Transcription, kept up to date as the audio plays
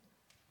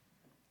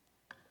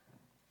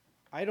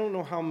I don't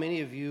know how many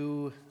of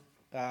you,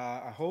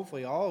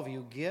 hopefully all of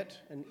you, get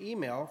an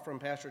email from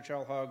Pastor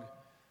Chalhug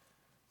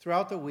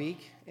throughout the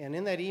week. And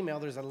in that email,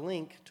 there's a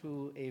link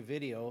to a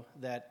video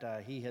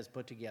that he has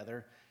put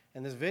together.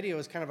 And this video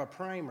is kind of a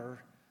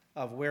primer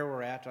of where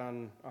we're at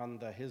on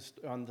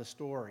the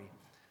story.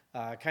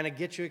 Kind of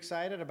gets you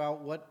excited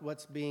about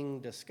what's being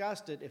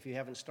discussed. If you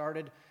haven't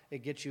started,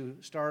 it gets you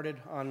started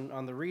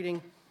on the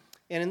reading.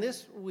 And in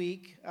this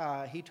week,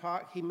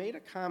 he made a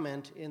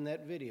comment in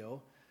that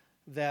video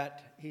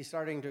that he's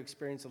starting to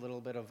experience a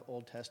little bit of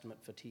Old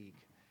Testament fatigue.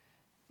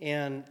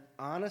 And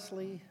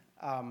honestly,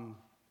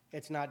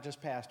 it's not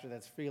just Pastor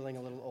that's feeling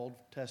a little Old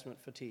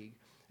Testament fatigue.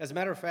 As a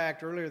matter of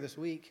fact, earlier this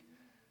week,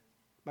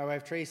 my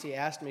wife Tracy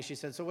asked me, she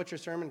said, "So what's your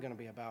sermon going to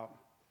be about?"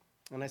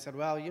 And I said,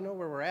 "Well, you know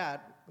where we're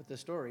at with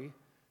this story.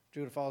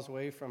 Judah falls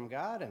away from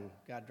God, and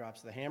God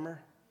drops the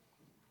hammer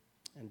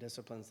and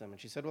disciplines them."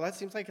 And she said, "Well, that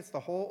seems like it's the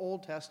whole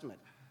Old Testament.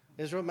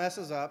 Israel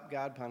messes up,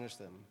 God punishes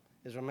them.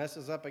 Israel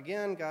messes up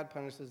again, God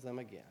punishes them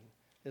again.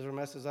 Israel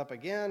messes up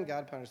again,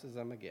 God punishes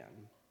them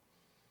again."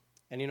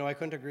 And you know, I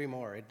couldn't agree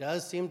more. It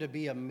does seem to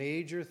be a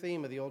major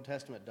theme of the Old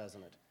Testament,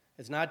 doesn't it?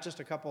 It's not just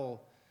a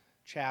couple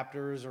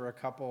chapters or a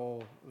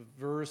couple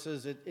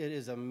verses. It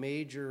is a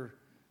major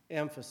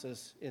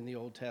emphasis in the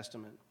Old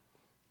Testament.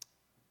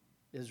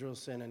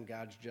 Israel's sin and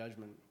God's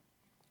judgment.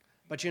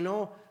 But you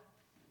know,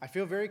 I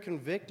feel very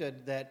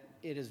convicted that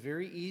it is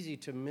very easy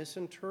to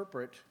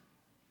misinterpret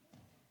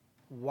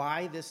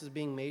why this is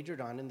being majored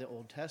on in the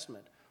Old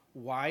Testament.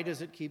 Why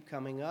does it keep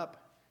coming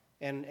up?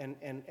 And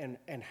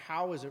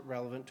how is it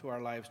relevant to our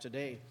lives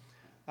today?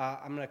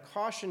 I'm going to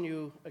caution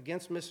you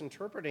against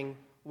misinterpreting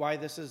why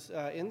this is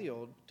in the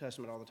Old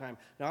Testament all the time.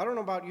 Now, I don't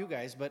know about you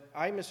guys, but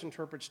I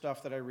misinterpret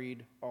stuff that I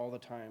read all the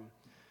time.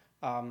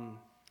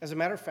 As a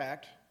matter of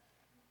fact,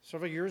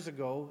 several years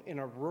ago in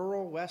a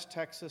rural West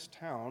Texas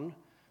town,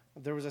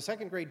 there was a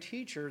second grade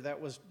teacher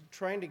that was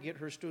trying to get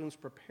her students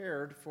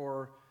prepared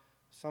for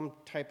some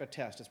type of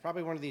test. It's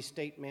probably one of these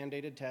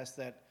state-mandated tests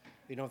that,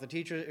 you know,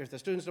 if the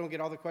students don't get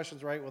all the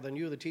questions right, well, then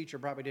you, the teacher,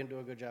 probably didn't do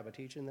a good job of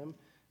teaching them,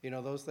 you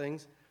know, those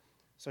things.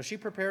 So she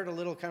prepared a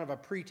little kind of a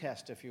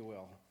pre-test, if you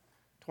will,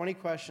 20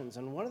 questions.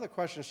 And one of the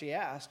questions she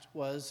asked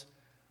was,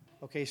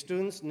 okay,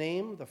 students,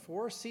 name the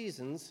 4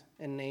 seasons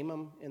and name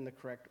them in the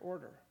correct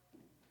order.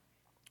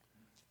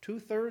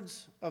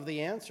 2/3 of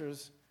the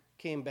answers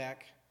came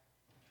back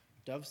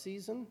dove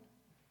season,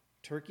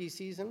 turkey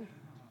season,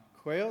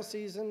 quail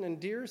season, and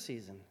deer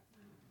season.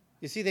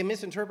 You see, they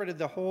misinterpreted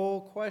the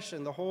whole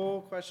question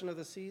of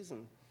the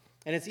season.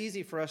 And it's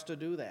easy for us to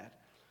do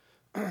that.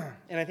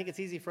 And I think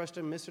it's easy for us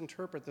to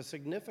misinterpret the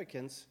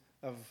significance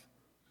of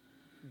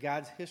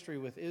God's history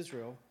with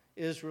Israel,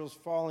 Israel's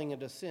falling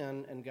into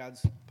sin, and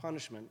God's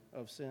punishment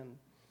of sin.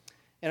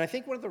 And I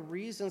think one of the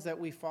reasons that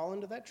we fall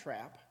into that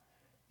trap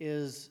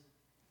is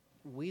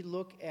we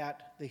look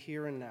at the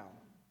here and now.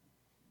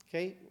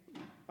 Okay?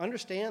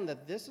 Understand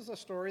that this is a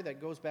story that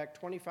goes back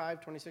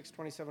 25, 26,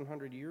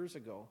 2,700 years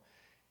ago.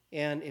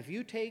 And if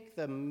you take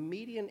the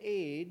median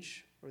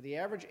age, or the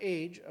average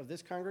age of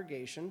this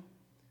congregation,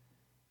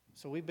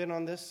 so we've been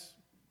on this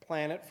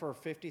planet for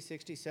 50,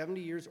 60,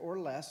 70 years or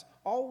less,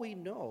 all we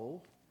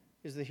know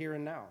is the here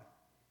and now.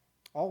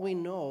 All we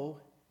know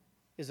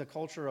is a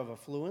culture of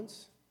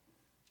affluence,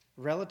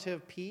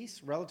 relative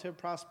peace, relative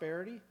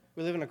prosperity.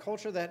 We live in a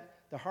culture that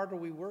the harder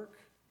we work,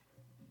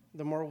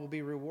 the more we'll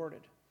be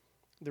rewarded.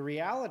 The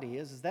reality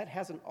is that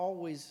hasn't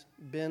always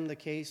been the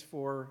case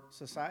for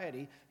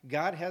society.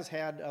 God has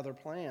had other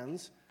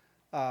plans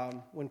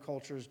when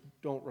cultures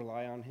don't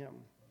rely on him.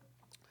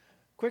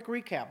 Quick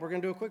recap. We're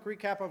going to do a quick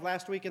recap of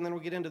last week, and then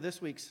we'll get into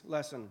this week's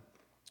lesson.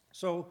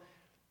 So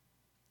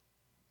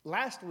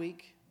last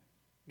week,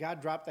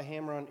 God dropped the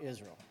hammer on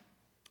Israel.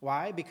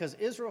 Why? Because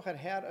Israel had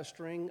had a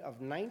string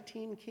of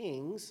 19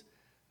 kings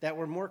that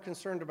were more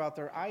concerned about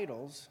their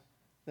idols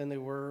than they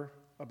were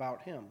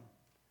about him.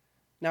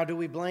 Now, do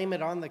we blame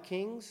it on the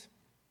kings?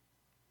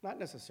 Not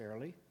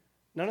necessarily.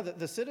 None of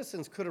the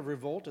citizens could have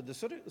revolted. The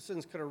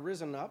citizens could have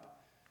risen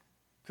up,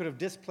 could have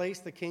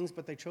displaced the kings,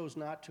 but they chose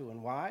not to.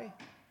 And why?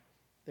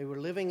 They were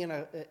living in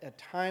a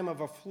time of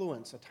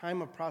affluence, a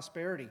time of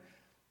prosperity.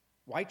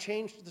 Why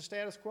change the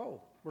status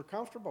quo? We're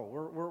comfortable.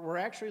 We're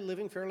actually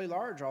living fairly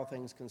large, all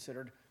things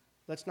considered.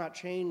 Let's not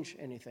change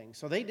anything.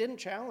 So they didn't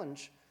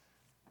challenge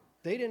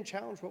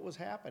what was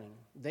happening.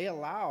 They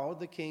allowed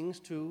the kings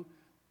to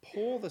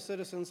pull the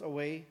citizens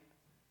away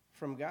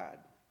from God.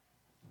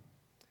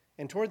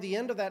 And toward the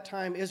end of that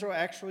time, Israel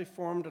actually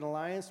formed an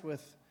alliance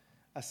with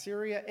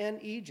Assyria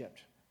and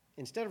Egypt.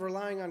 Instead of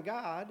relying on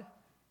God,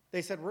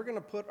 they said, we're going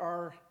to put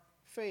our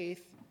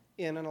faith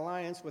in an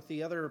alliance with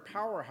the other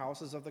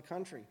powerhouses of the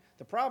country.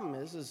 The problem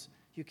is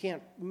you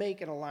can't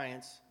make an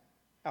alliance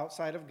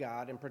outside of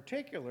God, and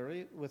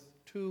particularly with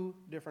 2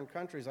 different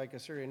countries like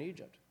Assyria and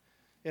Egypt.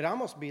 It'd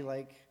almost be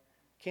like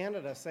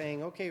Canada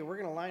saying, okay, we're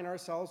going to align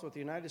ourselves with the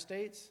United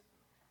States,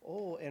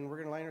 and we're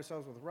going to align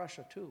ourselves with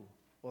Russia too.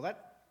 Well,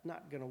 that's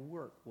not going to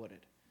work, would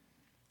it?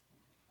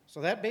 So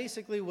that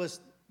basically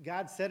was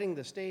God setting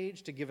the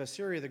stage to give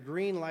Assyria the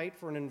green light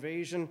for an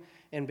invasion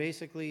and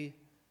basically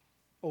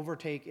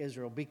overtake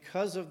Israel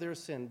because of their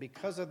sin,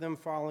 because of them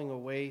falling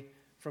away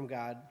from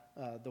God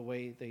the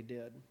way they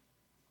did.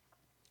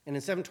 And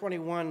in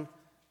 721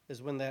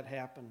 is when that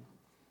happened.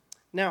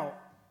 Now,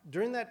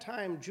 during that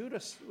time,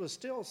 Judah was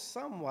still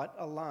somewhat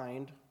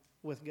aligned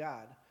with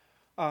God.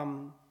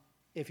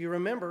 If you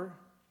remember,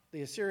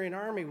 the Assyrian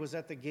army was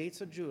at the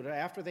gates of Judah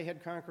after they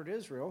had conquered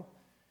Israel,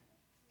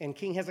 and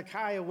King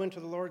Hezekiah went to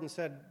the Lord and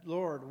said,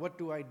 Lord, what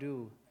do I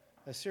do?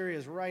 Assyria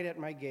is right at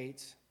my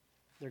gates.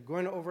 They're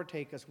going to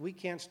overtake us. We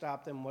can't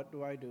stop them. What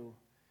do I do?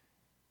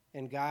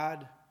 And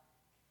God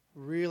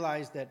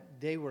realized that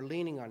they were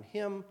leaning on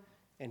him,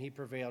 and he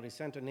prevailed. He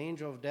sent an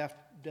angel of death,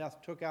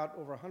 took out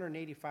over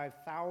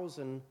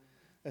 185,000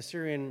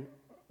 Assyrian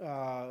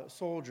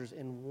soldiers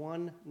in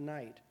one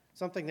night.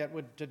 Something that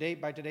would,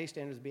 by today's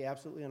standards, be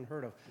absolutely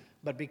unheard of.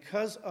 But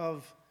because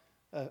of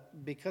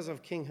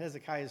King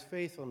Hezekiah's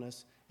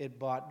faithfulness, it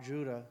bought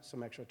Judah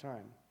some extra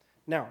time.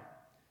 Now,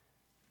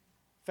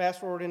 fast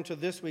forward into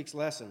this week's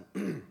lesson.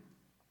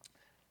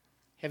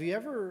 Have you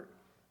ever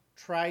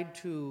tried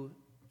to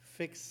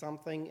fix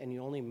something and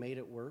you only made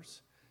it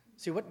worse?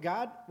 See, what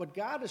God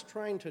is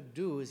trying to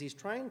do is he's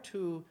trying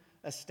to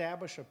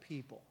establish a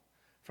people.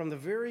 From the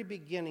very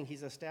beginning,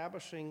 he's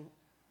establishing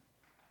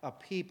a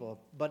people,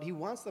 but he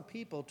wants the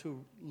people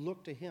to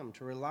look to him,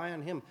 to rely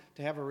on him,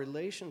 to have a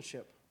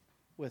relationship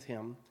with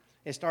him.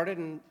 It started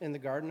in the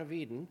Garden of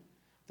Eden.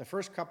 The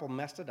first couple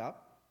messed it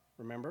up,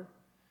 remember?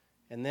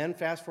 And then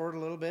fast forward a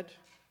little bit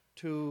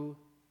to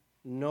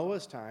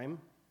Noah's time.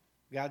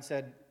 God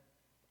said,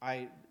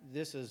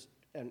 this is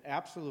an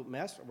absolute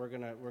mess. We're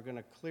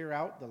gonna clear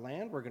out the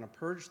land. We're gonna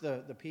purge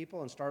the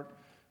people and start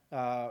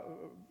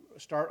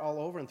all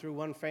over and through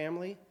one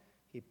family.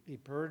 He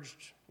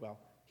purged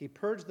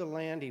the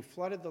land. He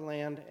flooded the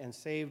land and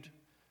saved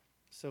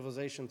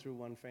civilization through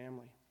one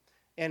family,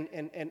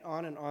 and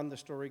on the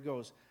story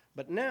goes.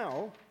 But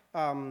now,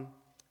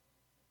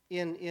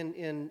 in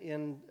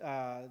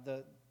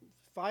the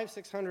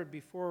 500-600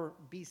 before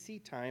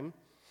BC time,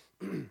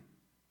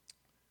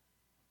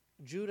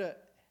 Judah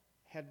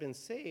had been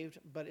saved,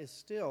 but is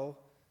still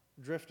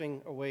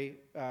drifting away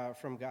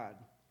from God.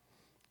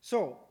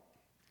 So,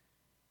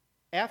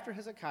 after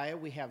Hezekiah,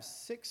 we have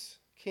 6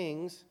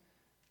 kings,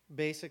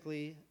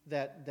 basically,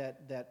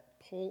 that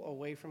pull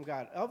away from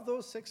God. Of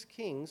those 6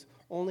 kings,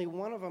 only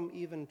one of them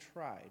even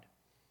tried.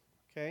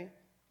 Okay?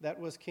 That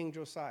was King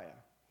Josiah.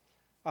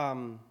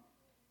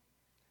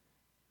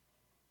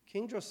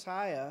 King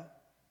Josiah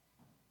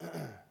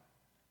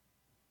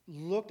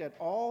looked at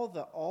all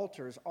the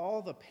altars,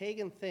 all the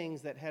pagan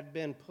things that had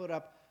been put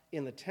up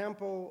in the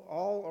temple,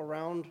 all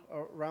around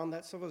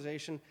that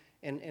civilization,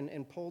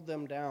 and pulled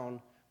them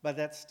down. But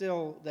that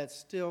still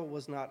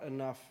was not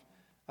enough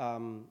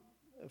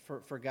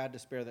for God to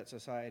spare that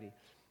society.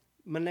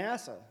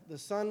 Manasseh, the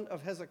son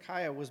of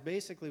Hezekiah, was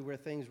basically where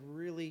things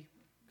really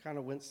kind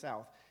of went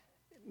south.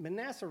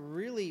 Manasseh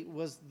really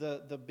was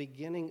the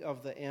beginning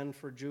of the end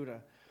for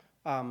Judah.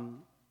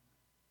 I'm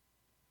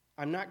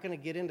not going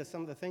to get into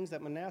some of the things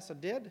that Manasseh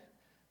did.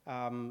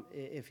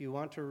 If you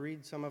want to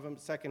read some of them,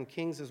 2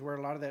 Kings is where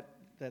a lot of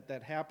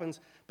that happens.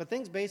 But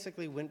things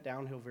basically went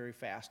downhill very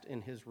fast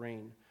in his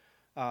reign.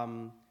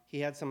 He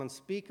had some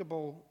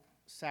unspeakable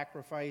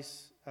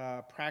sacrifice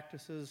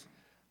practices,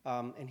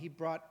 and he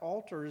brought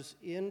altars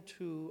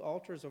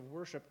of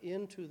worship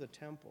into the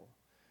temple,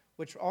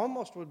 which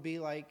almost would be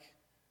like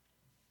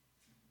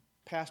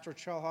Pastor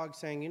Chalhog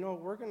saying,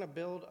 we're going to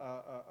build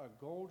a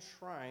gold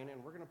shrine,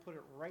 and we're going to put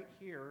it right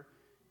here,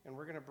 and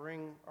we're going to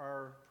bring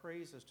our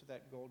praises to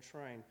that gold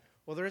shrine.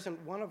 Well, there isn't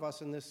one of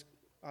us in this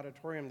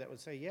auditorium that would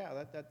say,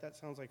 yeah, that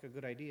sounds like a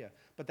good idea.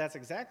 But that's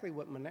exactly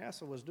what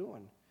Manasseh was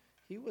doing.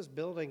 He was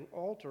building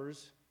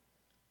altars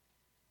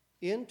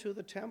into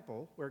the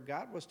temple where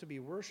God was to be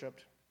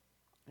worshipped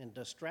and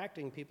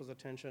distracting people's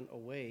attention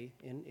away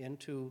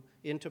into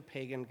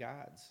pagan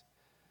gods.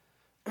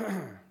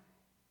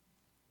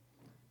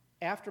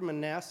 After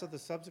Manasseh, the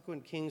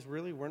subsequent kings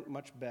really weren't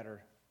much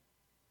better,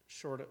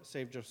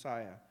 save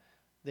Josiah.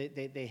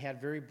 They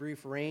had very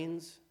brief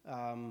reigns.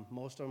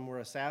 Most of them were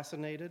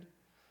assassinated.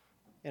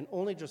 And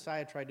only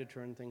Josiah tried to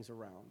turn things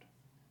around.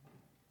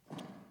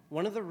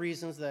 One of the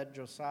reasons that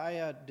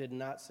Josiah did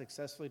not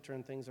successfully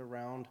turn things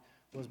around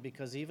was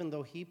because even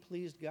though he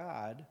pleased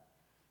God,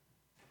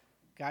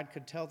 God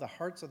could tell the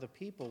hearts of the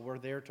people were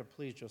there to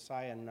please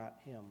Josiah and not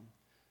him.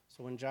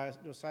 So when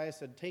Josiah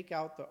said, take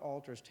out the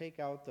altars, take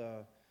out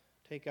the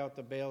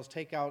Baals,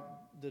 take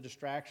out the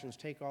distractions,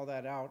 take all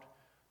that out,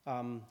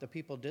 the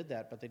people did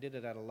that, but they did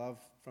it out of love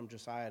from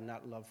Josiah,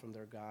 not love from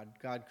their God.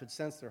 God could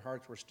sense their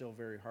hearts were still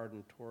very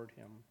hardened toward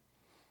him.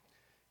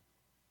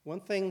 One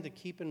thing to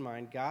keep in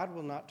mind, God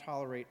will not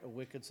tolerate a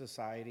wicked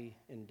society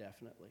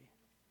indefinitely.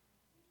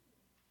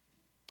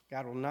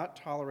 God will not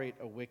tolerate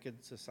a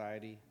wicked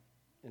society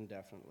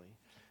indefinitely.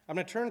 I'm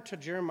going to turn to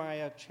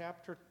Jeremiah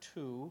chapter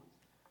 2,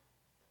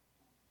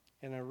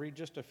 and I'll read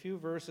just a few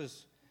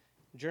verses.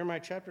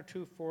 Jeremiah chapter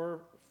 2,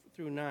 4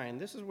 through 9.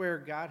 This is where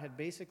God had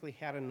basically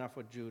had enough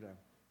with Judah.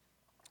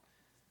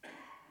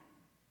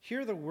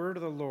 Hear the word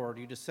of the Lord,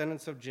 you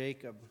descendants of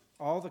Jacob,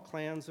 all the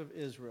clans of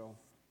Israel.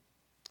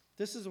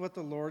 This is what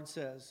the Lord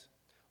says.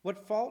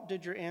 What fault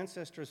did your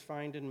ancestors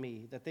find in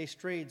me, that they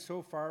strayed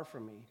so far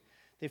from me?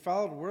 They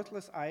followed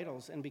worthless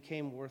idols and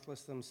became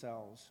worthless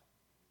themselves.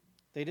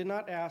 They did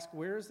not ask,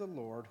 where is the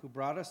Lord who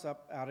brought us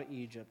up out of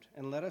Egypt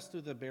and led us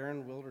through the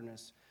barren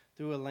wilderness,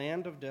 through a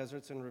land of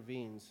deserts and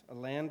ravines, a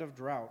land of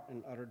drought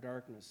and utter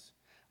darkness,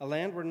 a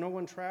land where no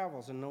one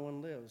travels and no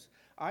one lives.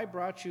 I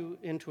brought you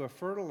into a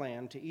fertile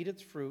land to eat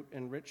its fruit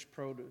and rich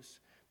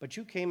produce, but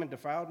you came and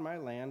defiled my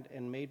land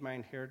and made my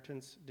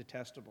inheritance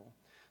detestable.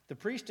 The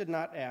priest did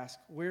not ask,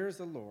 where is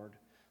the Lord?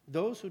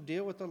 Those who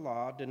deal with the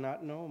law did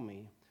not know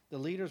me. The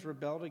leaders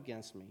rebelled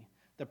against me.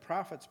 The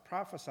prophets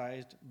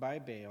prophesied by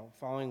Baal,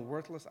 following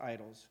worthless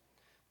idols.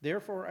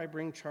 Therefore I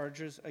bring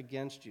charges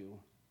against you,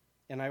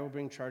 and I will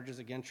bring charges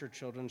against your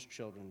children's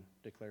children,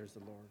 declares the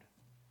Lord.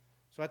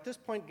 So at this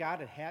point, God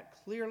had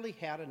clearly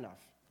had enough.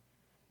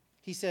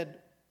 He said,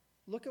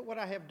 look at what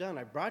I have done.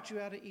 I brought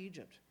you out of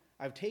Egypt.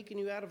 I've taken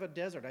you out of a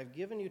desert. I've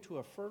given you to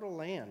a fertile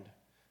land.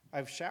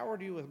 I've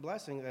showered you with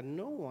blessings, and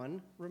no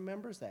one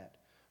remembers that.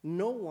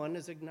 No one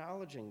is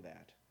acknowledging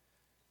that.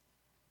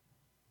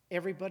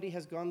 Everybody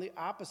has gone the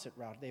opposite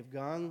route. They've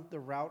gone the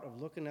route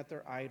of looking at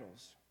their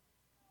idols.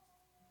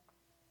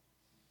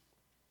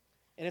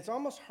 And it's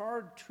almost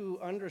hard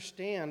to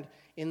understand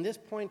in this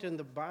point in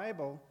the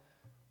Bible,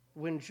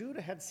 when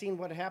Judah had seen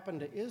what happened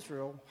to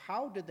Israel,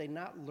 how did they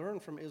not learn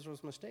from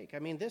Israel's mistake? I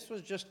mean, this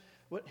was just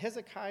what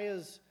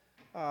Hezekiah's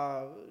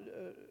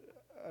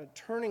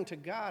turning to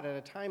God at a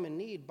time in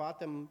need bought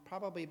them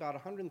probably about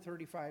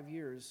 135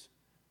 years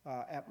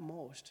at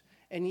most.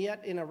 And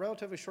yet, in a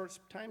relatively short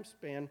time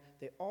span,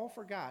 they all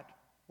forgot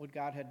what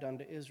God had done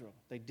to Israel.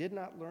 They did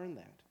not learn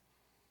that.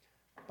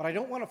 But I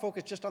don't want to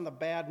focus just on the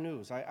bad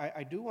news.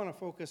 I do want to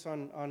focus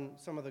on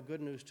some of the good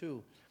news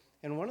too.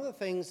 And one of the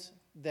things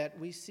that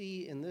we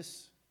see in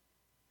this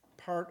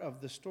part of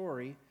the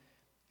story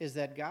is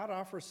that God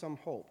offers some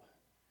hope.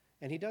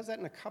 And he does that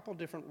in a couple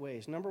different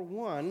ways. Number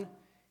one,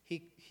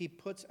 he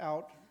puts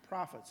out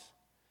prophets.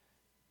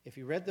 If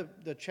you read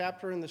the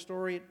chapter in the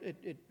story,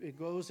 it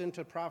goes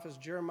into prophets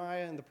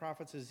Jeremiah and the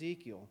prophets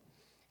Ezekiel.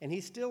 And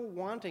he's still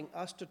wanting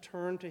us to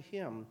turn to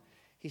him.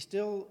 He's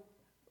still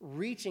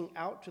reaching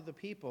out to the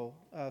people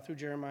through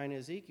Jeremiah and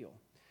Ezekiel.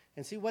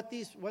 And see, what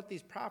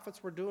these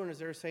prophets were doing is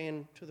they're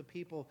saying to the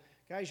people,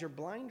 guys, your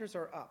blinders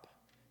are up.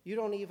 You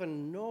don't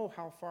even know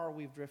how far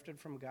we've drifted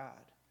from God.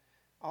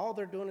 All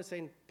they're doing is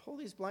saying, pull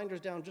these blinders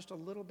down just a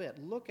little bit.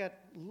 Look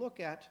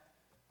at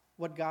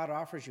what God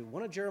offers you.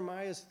 One of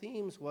Jeremiah's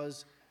themes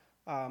was,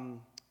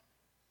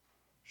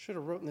 should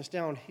have written this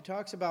down. He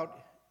talks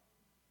about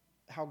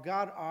how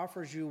God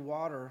offers you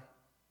water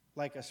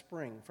like a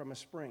spring, from a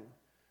spring.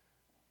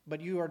 But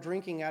you are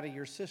drinking out of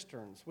your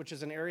cisterns, which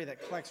is an area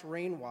that collects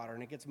rainwater,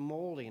 and it gets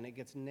moldy, and it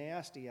gets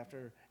nasty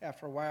after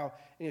a while.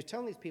 And he's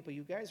telling these people,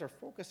 you guys are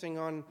focusing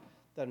on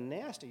the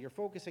nasty. You're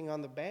focusing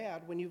on the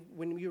bad when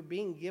you're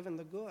being given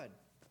the good.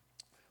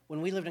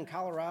 When we lived in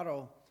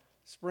Colorado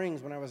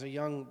Springs when I was a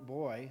young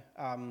boy,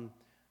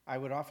 I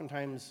would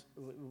oftentimes,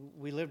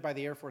 we lived by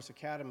the Air Force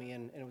Academy,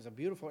 and it was a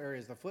beautiful area.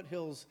 It's the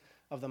foothills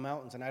of the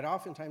mountains. And I'd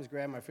oftentimes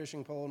grab my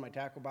fishing pole and my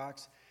tackle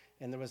box,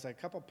 and there was a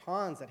couple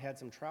ponds that had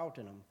some trout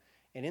in them.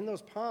 And in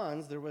those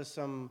ponds, there was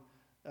some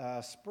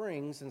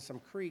springs and some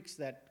creeks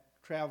that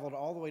traveled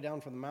all the way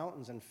down from the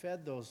mountains and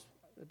fed those.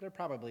 They're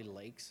probably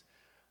lakes,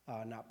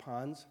 not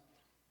ponds.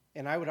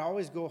 And I would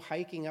always go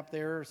hiking up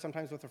there,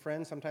 sometimes with a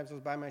friend, sometimes it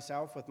was by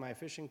myself with my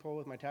fishing pole,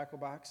 with my tackle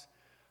box.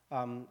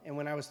 And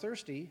when I was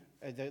thirsty,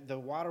 the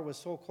water was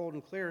so cold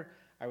and clear,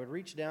 I would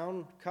reach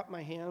down, cup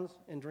my hands,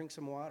 and drink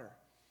some water.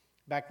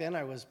 Back then,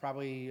 I was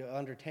probably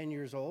under 10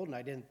 years old, and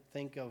I didn't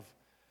think of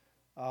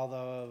all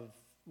the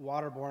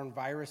waterborne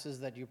viruses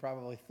that you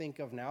probably think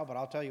of now, but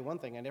I'll tell you one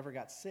thing, I never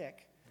got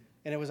sick,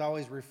 and it was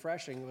always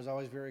refreshing. It was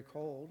always very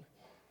cold.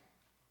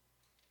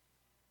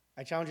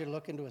 I challenge you to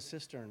look into a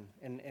cistern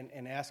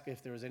and ask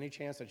if there was any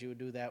chance that you would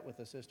do that with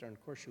a cistern.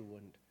 Of course you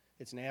wouldn't.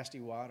 It's nasty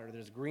water.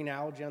 There's green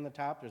algae on the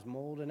top. There's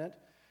mold in it.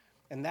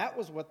 And that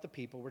was what the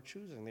people were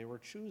choosing. They were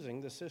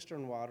choosing the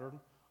cistern water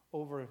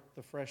over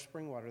the fresh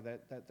spring water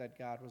that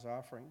God was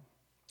offering.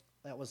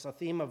 That was a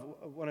theme of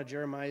one of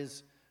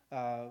Jeremiah's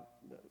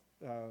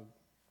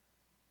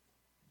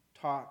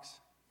talks.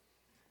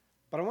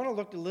 But I want to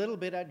look a little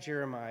bit at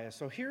Jeremiah.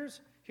 So here's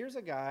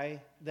a guy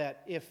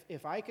that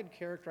if I could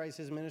characterize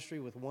his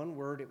ministry with one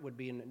word, it would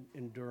be an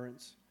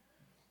endurance.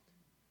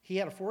 He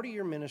had a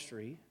 40-year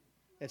ministry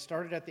that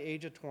started at the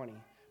age of 20.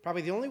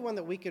 Probably the only one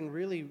that we can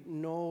really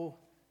know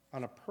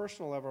on a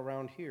personal level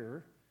around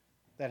here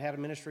that had a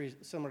ministry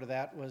similar to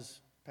that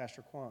was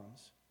Pastor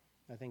Quam's.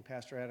 I think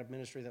Pastor had a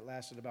ministry that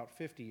lasted about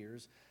 50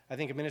 years. I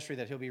think a ministry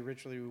that he'll be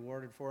richly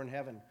rewarded for in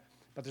heaven.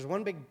 But there's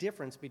one big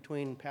difference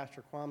between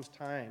Pastor Quam's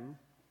time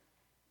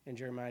and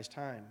Jeremiah's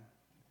time.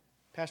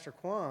 Pastor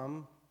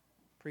Quam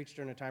preached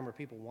during a time where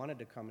people wanted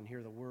to come and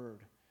hear the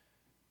word.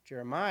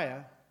 Jeremiah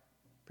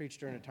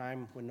preached during a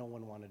time when no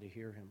one wanted to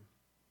hear him.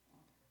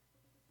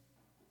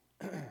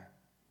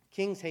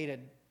 Kings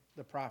hated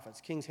the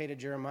prophets. Kings hated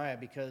Jeremiah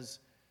because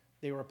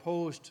they were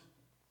opposed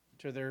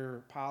to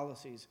their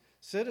policies.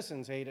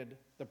 Citizens hated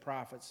the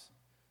prophets.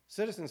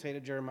 Citizens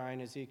hated Jeremiah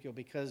and Ezekiel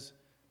because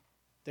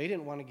they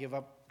didn't want to give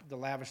up the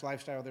lavish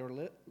lifestyle they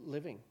were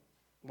living.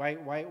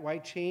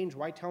 Why change?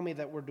 Why tell me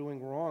that we're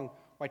doing wrong?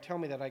 Why tell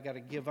me that I got to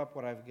give up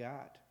what I've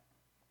got?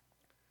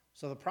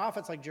 So the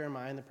prophets like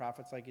Jeremiah and the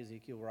prophets like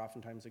Ezekiel were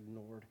oftentimes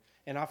ignored,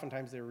 and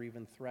oftentimes they were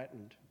even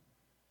threatened.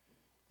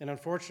 And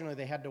unfortunately,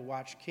 they had to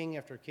watch king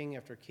after king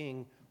after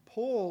king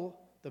pull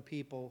the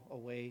people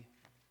away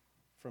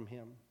from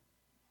him.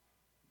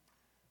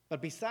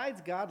 But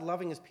besides God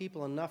loving his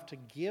people enough to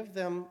give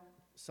them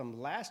some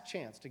last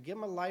chance, to give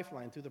them a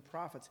lifeline through the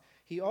prophets,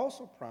 he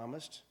also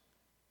promised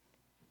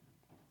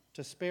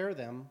to spare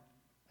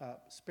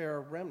a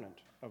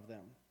remnant of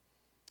them.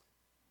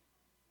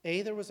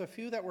 There was a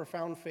few that were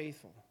found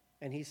faithful,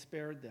 and he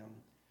spared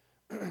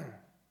them.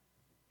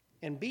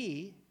 And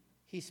B,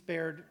 he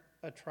spared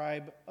a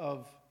tribe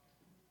of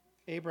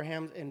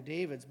Abraham's and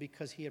David's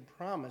because he had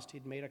promised,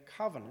 he'd made a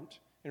covenant.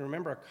 And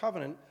remember, a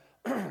covenant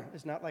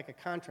is not like a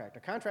contract. A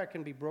contract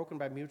can be broken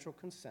by mutual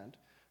consent.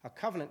 A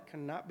covenant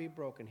cannot be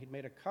broken. He'd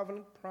made a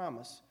covenant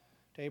promise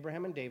to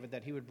Abraham and David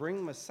that he would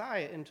bring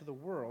Messiah into the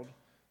world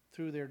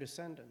through their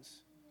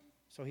descendants.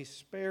 So he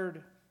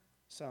spared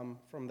some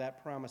from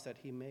that promise that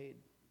he made.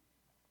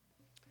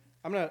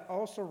 I'm going to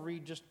also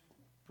read just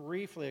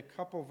briefly a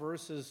couple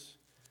verses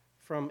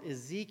from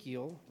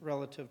Ezekiel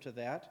relative to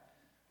that.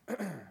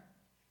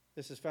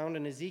 This is found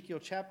in Ezekiel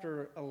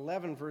chapter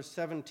 11, verse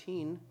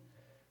 17.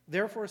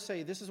 Therefore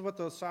say, this is what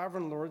the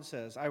sovereign Lord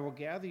says, I will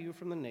gather you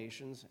from the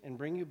nations and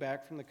bring you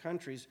back from the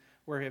countries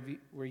where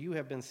you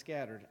have been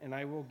scattered, and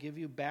I will give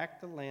you back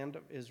the land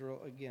of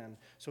Israel again.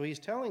 So he's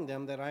telling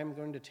them that I'm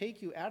going to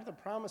take you out of the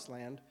promised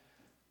land,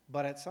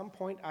 but at some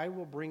point I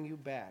will bring you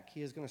back.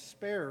 He is going to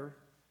spare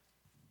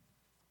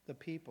the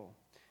people.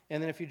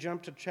 And then if you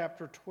jump to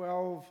chapter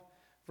 12,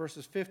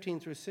 verses 15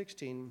 through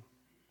 16,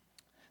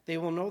 they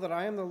will know that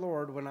I am the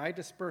Lord when I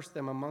disperse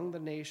them among the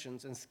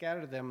nations and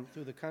scatter them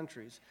through the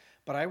countries.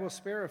 But I will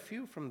spare a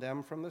few from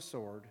them from the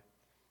sword,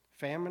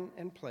 famine,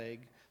 and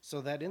plague, so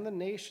that in the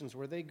nations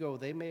where they go,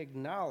 they may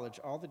acknowledge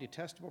all the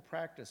detestable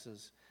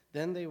practices.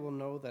 Then they will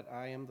know that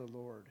I am the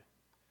Lord.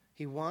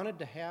 He wanted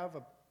to have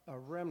a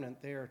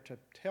remnant there to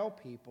tell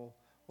people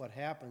what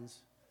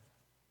happens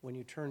when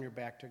you turn your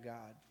back to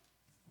God.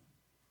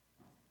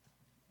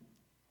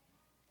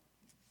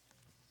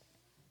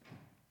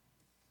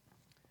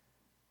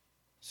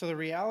 So the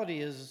reality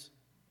is,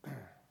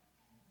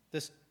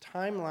 this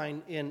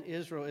timeline in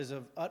Israel is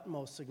of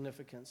utmost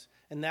significance,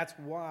 and that's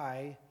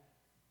why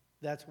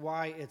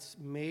it's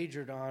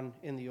majored on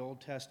in the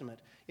Old Testament.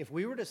 If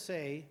we were to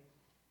say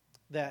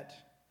that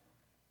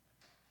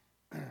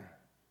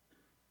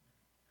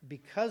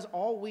because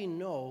all we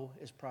know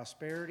is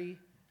prosperity,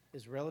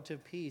 is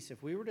relative peace,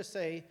 if we were to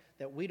say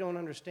that we don't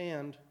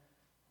understand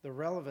the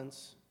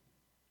relevance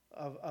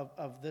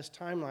of this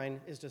timeline,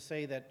 is to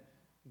say that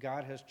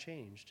God has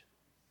changed.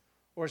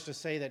 Or is to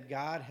say that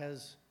God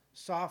has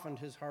softened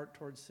his heart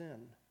towards sin.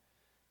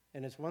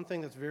 And it's one thing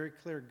that's very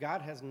clear.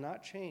 God has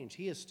not changed.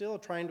 He is still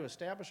trying to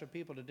establish a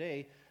people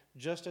today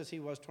just as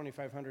he was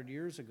 2,500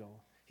 years ago.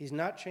 He's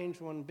not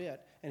changed one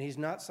bit, and he's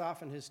not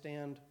softened his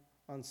stand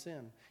on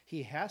sin.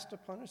 He has to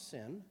punish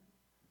sin.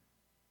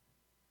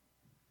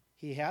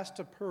 He has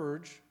to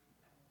purge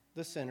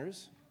the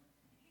sinners,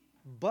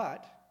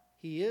 but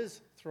he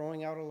is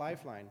throwing out a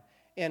lifeline.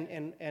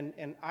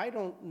 And I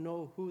don't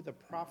know who the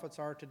prophets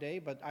are today,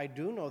 but I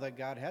do know that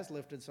God has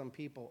lifted some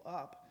people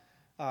up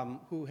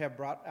who have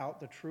brought out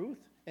the truth,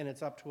 and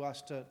it's up to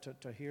us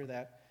to hear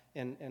that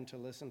and to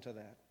listen to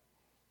that.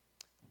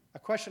 A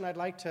question I'd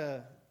like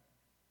to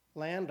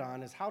land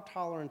on is, how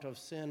tolerant of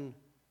sin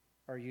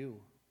are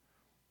you?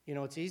 You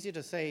know, it's easy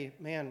to say,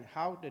 man,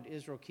 how did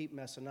Israel keep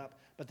messing up?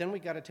 But then we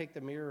got to take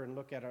the mirror and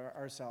look at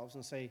ourselves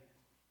and say,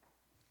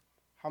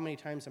 how many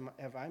times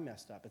have I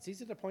messed up? It's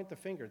easy to point the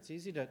finger. It's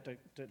easy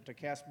to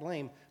cast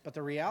blame. But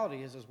the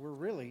reality is we're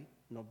really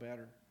no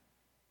better.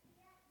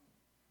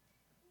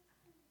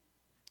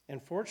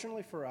 And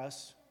fortunately for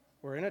us,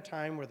 we're in a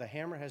time where the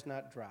hammer has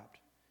not dropped.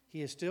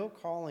 He is still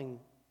calling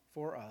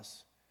for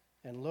us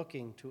and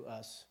looking to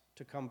us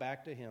to come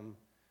back to him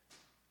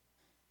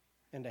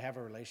and to have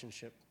a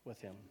relationship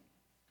with him.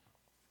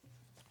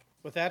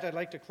 With that, I'd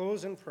like to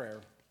close in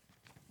prayer.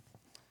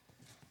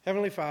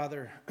 Heavenly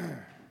Father,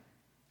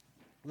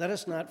 let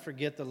us not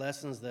forget the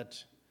lessons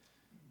that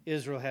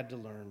Israel had to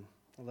learn.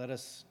 Let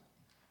us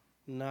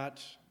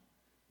not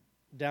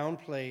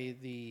downplay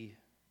the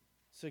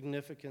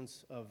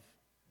significance of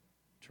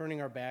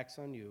turning our backs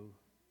on you,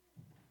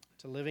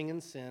 to living in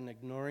sin,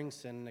 ignoring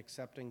sin, and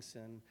accepting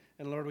sin.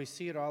 And Lord, we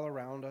see it all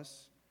around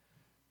us.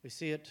 We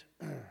see it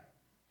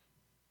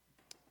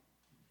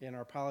in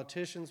our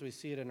politicians, we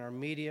see it in our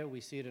media,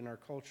 we see it in our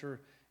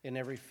culture, in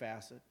every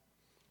facet.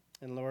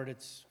 And Lord,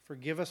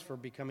 forgive us for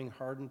becoming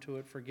hardened to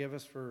it. Forgive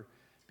us for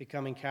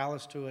becoming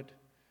callous to it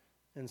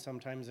and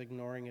sometimes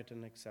ignoring it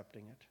and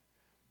accepting it.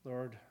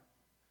 Lord,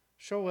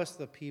 show us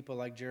the people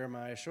like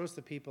Jeremiah. Show us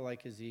the people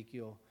like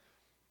Ezekiel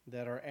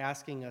that are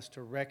asking us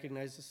to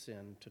recognize the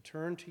sin, to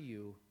turn to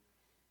you,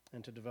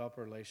 and to develop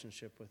a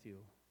relationship with you.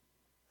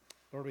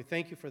 Lord, we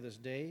thank you for this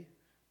day.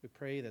 We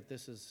pray that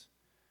this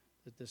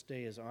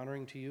day is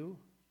honoring to you.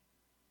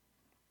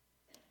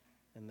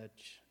 And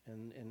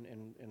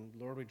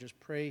Lord, we just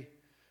pray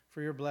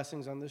for your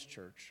blessings on this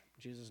church.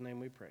 In Jesus' name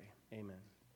we pray. Amen.